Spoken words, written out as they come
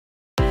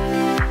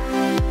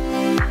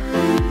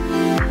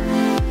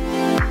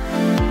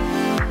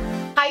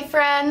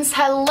friends.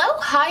 Hello,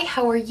 hi,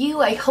 how are you?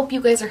 I hope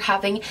you guys are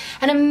having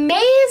an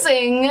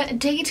amazing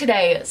day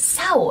today.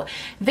 So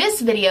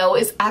this video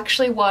is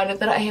actually one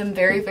that I am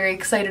very, very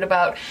excited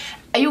about.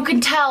 You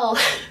can tell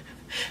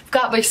I've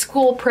got my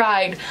school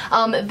pride.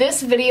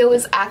 This video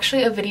is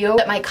actually a video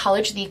that my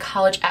college, the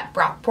college at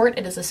BROCKPORT,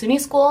 it is a SUNY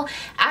school,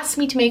 asked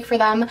me to make for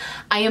them.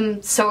 I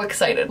am so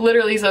excited,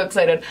 literally so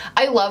excited.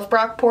 I love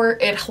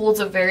BROCKPORT. It holds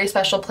a very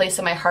special place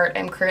in my heart.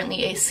 I'm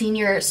currently a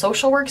senior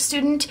social work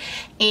student,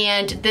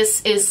 and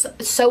this is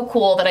so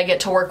cool that I get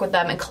to work with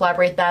them and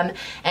collaborate them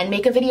and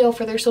make a video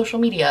for their social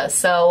media.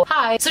 So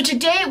hi. So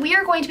today we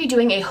are going to be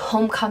doing a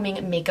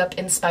homecoming makeup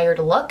inspired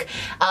look.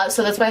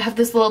 So that's why I have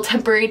this little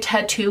temporary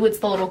tattoo. It's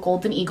the little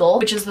golden eagle,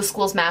 which is the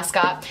school's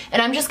mascot.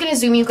 And I'm just gonna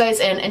zoom you guys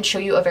in and show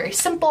you a very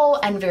simple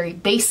and very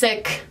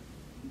basic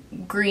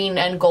green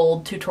and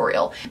gold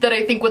tutorial that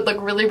I think would look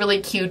really,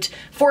 really cute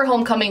for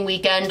homecoming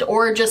weekend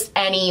or just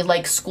any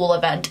like school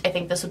event. I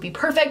think this would be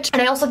perfect.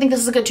 And I also think this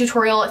is a good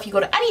tutorial if you go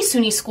to any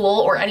SUNY school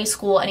or any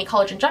school, any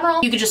college in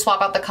general. You could just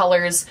swap out the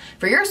colors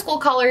for your school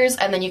colors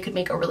and then you could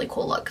make a really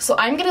cool look. So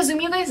I'm gonna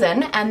zoom you guys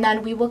in and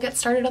then we will get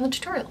started on the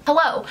tutorial.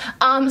 Hello.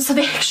 So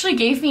they actually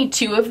gave me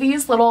two of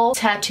these little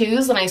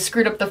tattoos and I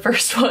screwed up the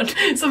first one.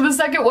 So the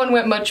second one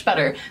went much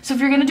better. So if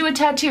you're gonna do a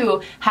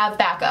tattoo, have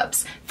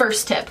backups.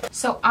 First tip.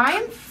 So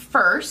I'm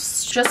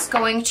first just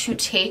going to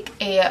take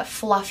a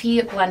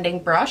fluffy blending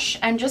brush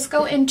and just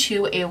go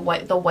into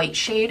the white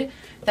shade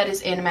that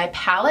is in my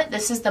palette.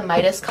 This is the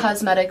Midas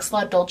Cosmetics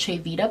La Dolce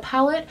Vita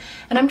palette,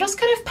 and I'm just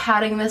kind of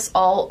patting this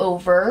all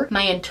over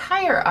my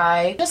entire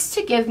eye just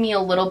to give me a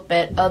little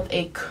bit of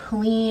a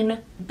clean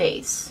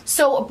base.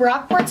 So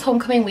BROCKPORT's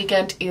homecoming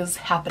weekend is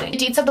happening. The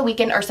dates of the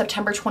weekend are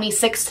September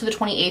 26th to the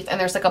 28th, and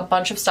there's like a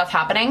bunch of stuff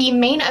happening. The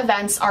main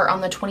events are on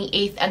the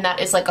 28th, and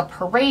that is like a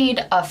parade,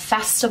 a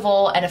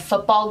festival, and a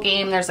football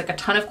game. There's like a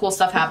ton of cool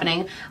stuff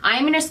happening.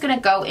 I'm just gonna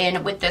go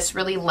in with this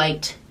really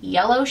light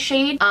yellow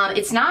shade.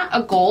 It's not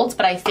a gold,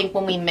 but I think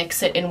when we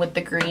mix it in with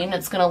the green,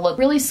 it's gonna look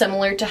really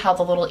similar to how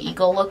the little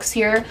eagle looks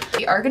here.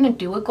 We are gonna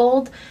do a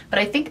gold, but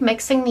I think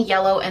mixing the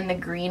yellow and the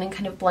green and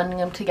kind of blending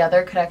them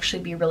together could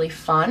actually be really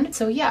fun.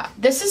 So yeah,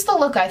 this is the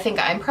look I think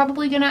I'm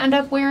probably gonna end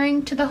up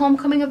wearing to the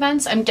homecoming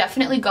events. I'm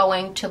definitely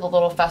going to the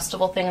little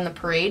festival thing in the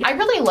parade. I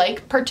really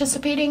like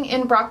participating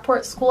in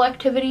BROCKPORT school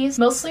activities,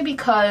 mostly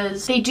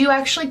because they do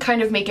actually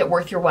kind of make it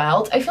worth your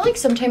while. I feel like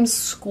sometimes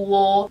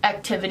school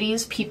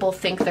activities, people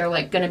think they're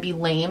like gonna be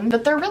lame,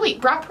 but they're really,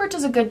 BROCKPORT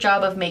does a good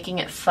job of making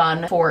it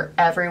fun for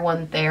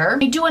everyone there.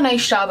 They do a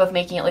nice job of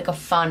making it like a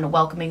fun,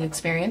 welcoming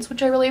experience,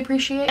 which I really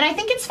appreciate. And I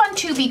think it's fun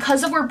too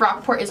because of where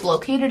BROCKPORT is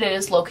located. It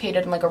is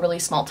located in like a really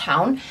small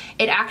town.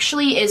 It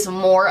actually is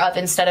more of,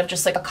 instead of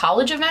just like a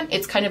college event,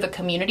 it's kind of a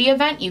community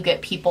event. You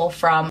get people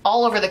from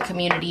all over the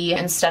community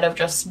instead of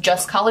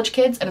just college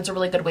kids, and it's a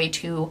really good way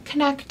to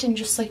connect and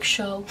just like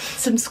show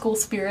some school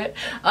spirit.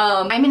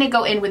 I'm gonna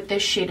go in with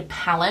this shade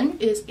Palin.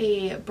 It is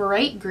a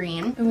bright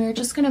green, and we're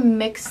just gonna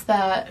mix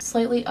that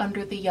slightly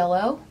under the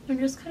yellow and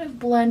just kind of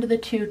blend the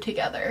two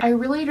together. I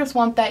really just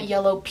want that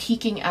yellow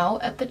peeking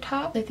out at the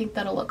top. I think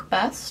that'll look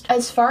best.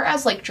 As far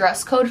as like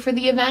dress code for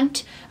the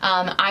event,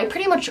 I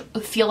pretty much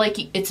feel like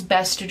it's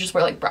best to just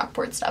wear like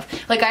BROCKPORT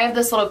stuff. Like I have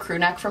this little crew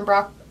neck from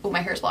Oh,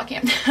 my hair's blocking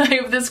it. I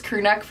have this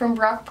crew neck from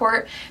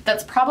BROCKPORT.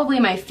 That's probably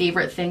my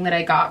favorite thing that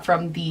I got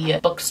from the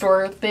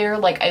bookstore there.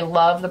 Like, I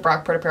love the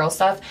BROCKPORT apparel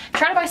stuff. I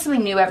try to buy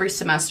something new every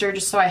semester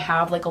just so I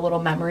have like a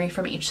little memory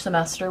from each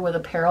semester with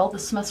apparel.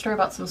 This semester I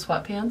bought some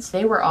sweatpants.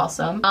 They were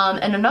awesome.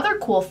 And another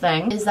cool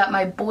thing is that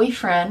my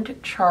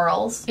boyfriend,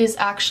 Charles, is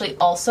actually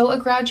also a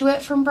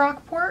graduate from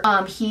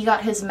BROCKPORT. He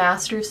got his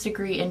master's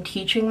degree in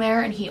teaching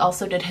there, and he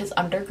also did his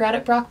undergrad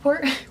at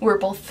BROCKPORT. We're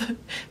both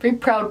very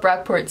proud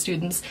BROCKPORT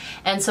students,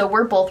 and so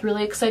we're both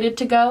really excited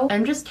to go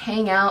and just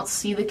hang out,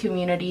 see the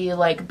community,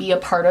 like be a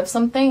part of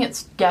something.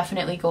 It's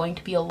definitely going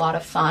to be a lot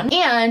of fun.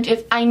 And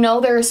if I know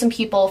there are some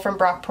people from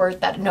BROCKPORT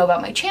that know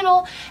about my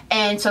channel,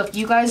 and so if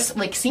you guys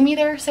like see me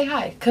there, say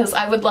hi, because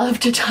I would love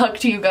to talk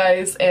to you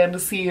guys and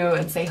see you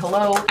and say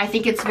hello. I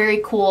think it's very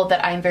cool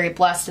that I'm very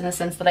blessed in the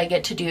sense that I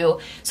get to do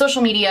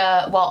social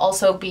media while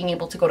also being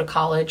able to go to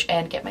college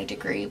and get my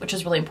degree, which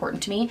is really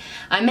important to me.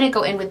 I'm gonna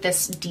go in with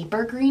this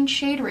deeper green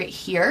shade right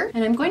here,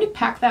 and I'm going to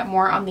pack that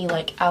more on the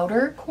like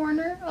outer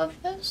corner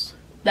of this.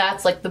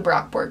 That's like the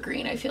BROCKPORT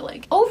green, I feel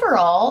like.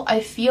 Overall, I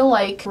feel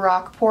like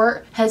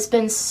BROCKPORT has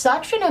been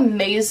such an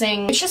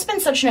amazing, it's just been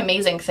such an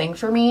amazing thing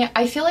for me.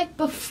 I feel like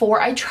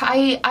before I'm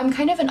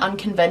kind of an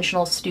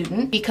unconventional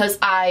student because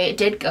I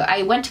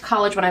went to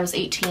college when I was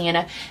 18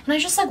 and I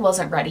just like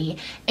wasn't ready.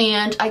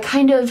 And I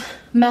kind of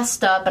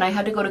messed up and I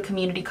had to go to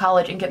community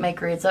college and get my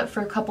grades up for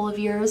a couple of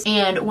years.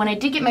 And when I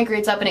did get my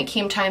grades up and it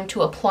came time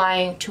to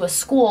apply to a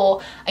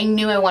school, I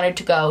knew I wanted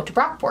to go to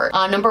BROCKPORT.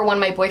 Number one,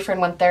 my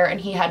boyfriend went there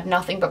and he had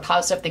nothing but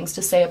positive positive things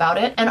to say about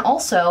it. And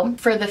also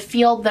for the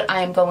field that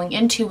I am going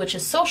into, which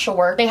is social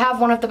work, they have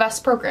one of the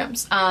best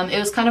programs. It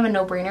was kind of a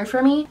no-brainer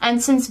for me.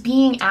 And since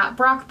being at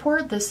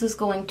BROCKPORT, this is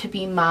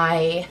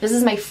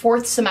my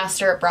 4th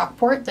semester at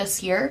BROCKPORT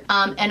this year.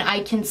 And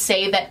I can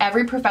say that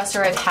every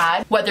professor I've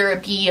had, whether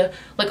it be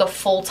like a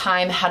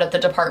full-time head of the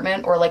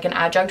department or like an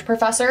adjunct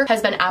professor,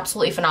 has been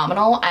absolutely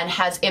phenomenal and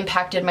has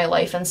impacted my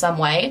life in some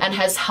way and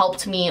has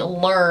helped me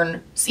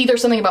learn either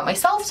something about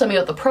myself, something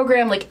about the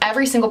program. Like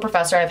every single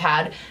professor I've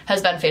had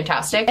has been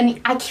fantastic. And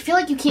I feel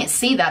like you can't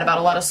say that about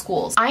a lot of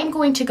schools. I'm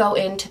going to go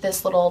into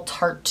this little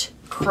Tarte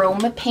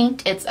chrome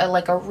paint. It's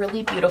like a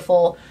really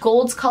beautiful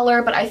gold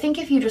color, but I think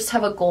if you just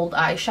have a gold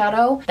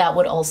eyeshadow, that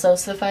would also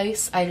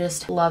suffice. I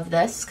just love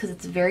this because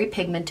it's very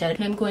pigmented.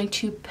 And I'm going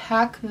to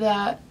pack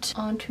that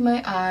onto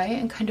my eye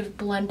and kind of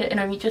blend it. And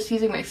I'm just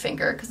using my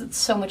finger because it's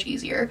so much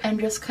easier. And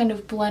just kind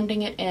of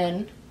blending it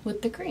in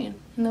with the green.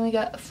 And then we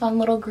got a fun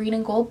little green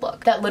and gold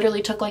look. That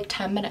literally took like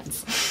 10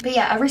 minutes. But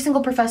yeah, every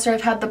single professor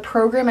I've had, the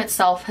program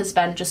itself has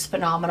been just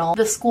phenomenal.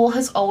 The school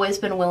has always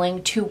been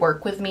willing to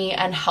work with me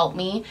and help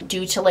me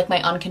due to like my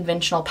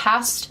unconventional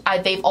past.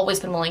 They've always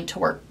been willing to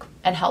work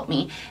and help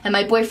me. And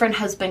my boyfriend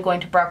has been going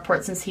to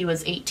BROCKPORT since he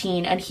was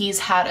 18, and he's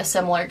had a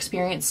similar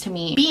experience to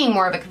me. Being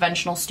more of a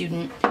conventional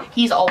student,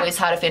 he's always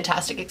had a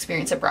fantastic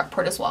experience at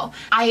BROCKPORT as well.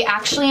 I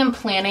actually am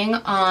planning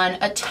on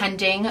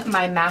attending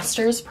my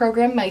master's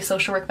program, my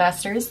social work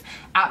master's,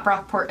 at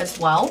BROCKPORT as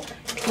well.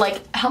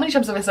 Like, how many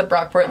times have I said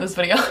BROCKPORT in this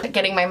video?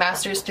 Getting my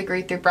master's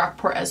degree through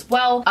BROCKPORT as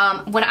well.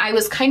 When I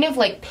was kind of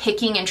like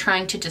picking and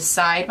trying to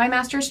decide my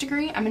master's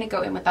degree, I'm gonna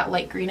go in with that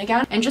light green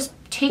again and just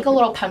take a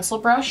little pencil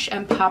brush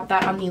and pop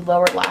that on the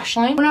lower lash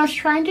line. When I was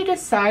trying to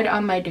decide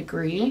on my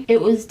degree, it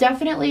was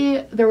definitely,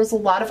 there was a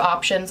lot of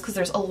options because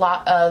there's a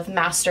lot of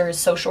master's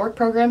social work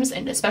programs,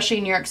 and especially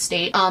in New York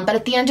State. But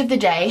at the end of the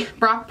day,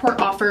 BROCKPORT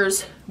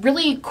offers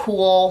really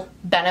cool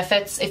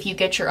benefits if you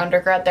get your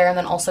undergrad there and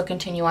then also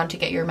continue on to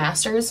get your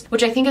master's,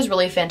 which I think is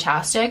really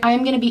fantastic. I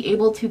am going to be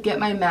able to get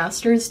my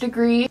master's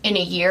degree in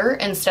a year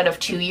instead of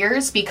 2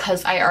 years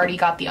because I already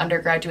got the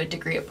undergraduate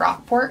degree at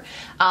BROCKPORT,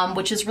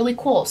 which is really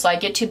cool. So I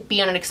get to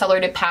be on an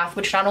accelerated path,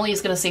 which not only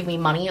is going to save me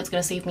money, it's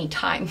going to save me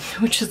time,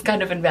 which is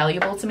kind of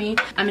invaluable to me.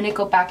 I'm going to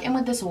go back in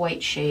with this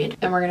white shade,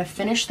 and we're going to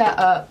finish that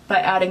up by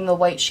adding the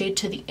white shade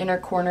to the inner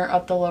corner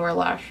of the lower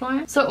lash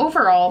line. So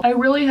overall, I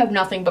really have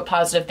nothing but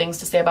positive things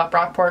to say about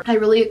BROCKPORT. I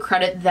really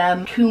credit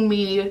them to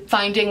me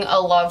finding a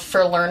love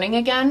for learning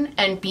again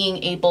and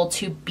being able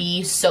to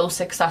be so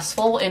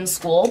successful in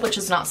school, which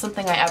is not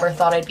something I ever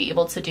thought I'd be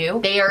able to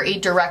do. They are a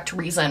direct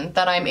reason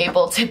that I'm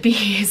able to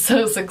be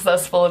so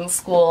successful in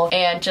school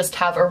and just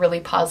have a really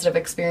positive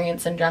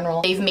experience in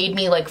general. They've made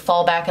me like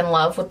fall back in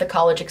love with the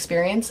college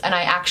experience, and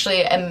I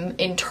actually am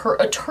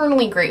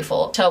eternally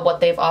grateful to what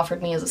they've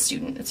offered me as a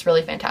student. It's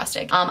really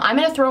fantastic. I'm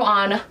gonna throw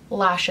on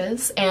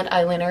lashes and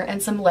eyeliner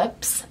and some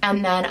lips,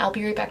 and then I'll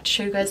be right back to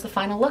show you guys the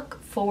final look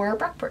for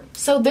BROCKPORT.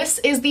 So this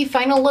is the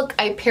final look.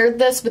 I paired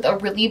this with a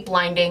really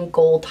blinding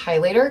gold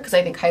highlighter because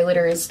I think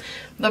highlighter is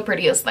the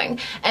prettiest thing.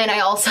 And I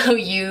also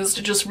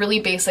used just really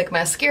basic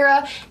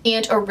mascara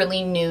and a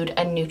really nude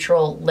and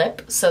neutral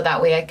lip, so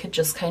that way I could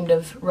just kind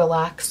of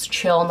relax,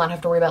 chill, not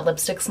have to worry about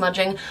lipstick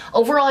smudging.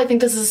 Overall, I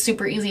think this is a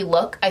super easy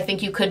look. I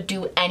think you could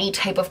do any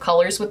type of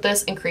colors with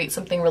this and create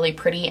something really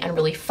pretty and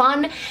really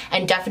fun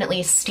and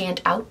definitely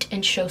stand out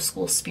and show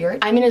school spirit.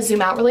 I'm gonna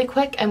zoom out really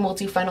quick and we'll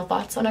do final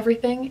thoughts on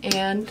everything,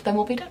 and then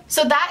we'll be done.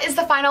 So that is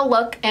the final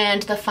look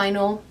and the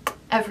final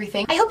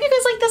everything. I hope you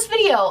guys liked this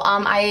video.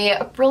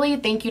 I really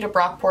thank you to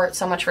BROCKPORT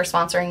so much for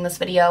sponsoring this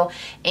video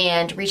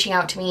and reaching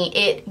out to me.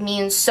 It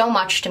means so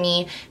much to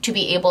me to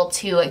be able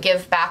to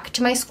give back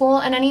to my school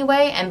in any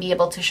way and be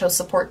able to show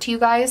support to you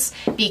guys,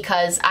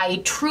 because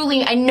I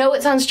know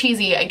it sounds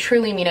cheesy, I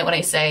truly mean it when I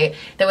say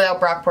that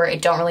without BROCKPORT I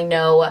don't really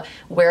know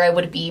where I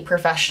would be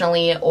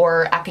professionally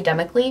or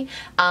academically.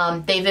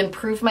 They've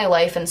improved my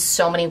life in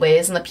so many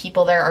ways, and the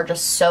people there are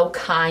just so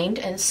kind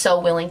and so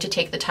willing to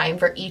take the time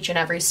for each and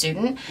every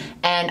student.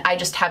 And I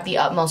just have the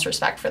utmost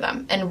respect for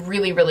them and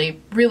really, really,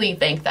 really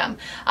thank them.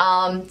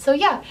 So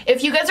yeah,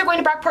 if you guys are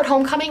going to BROCKPORT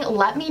homecoming,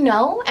 let me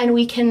know and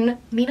we can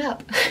meet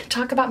up,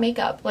 talk about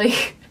makeup,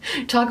 like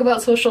talk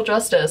about social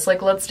justice,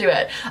 like let's do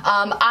it.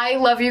 I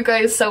love you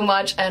guys so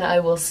much, and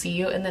I will see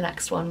you in the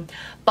next one.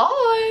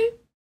 Bye!